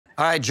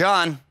All right,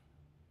 John.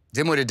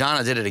 Dimwitted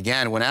Donna did it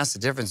again. When asked the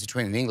difference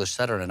between an English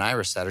setter and an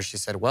Irish setter, she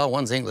said, well,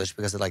 one's English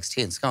because it likes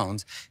tea and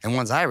scones, and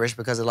one's Irish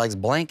because it likes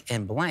blank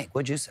and blank.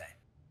 What'd you say?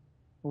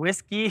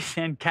 Whiskey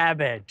and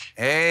cabbage.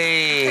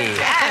 Hey.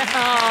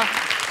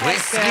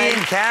 Whiskey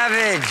and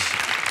cabbage.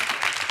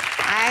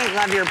 I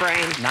love your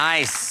brain.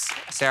 Nice.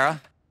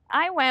 Sarah?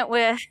 I went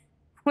with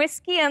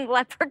whiskey and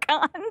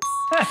leprechauns.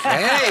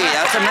 Hey,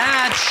 that's a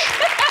match.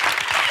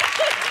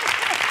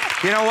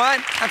 You know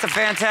what? That's a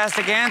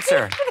fantastic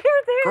answer.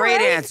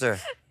 Great answer.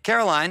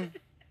 Caroline?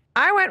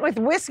 I went with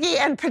whiskey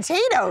and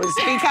potatoes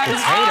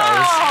because everything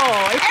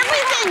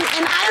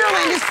in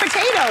Ireland is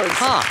potatoes.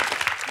 Huh.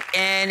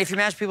 And if you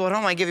match people at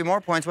home, I give you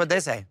more points. What'd they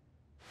say?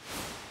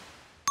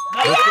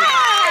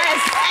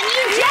 Yes! And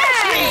you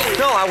judged me!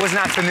 No, I was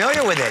not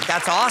familiar with it.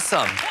 That's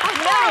awesome.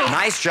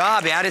 Nice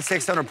job. You added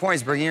 600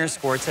 points, bringing your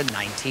score to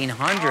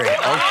 1,900.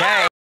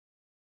 Okay.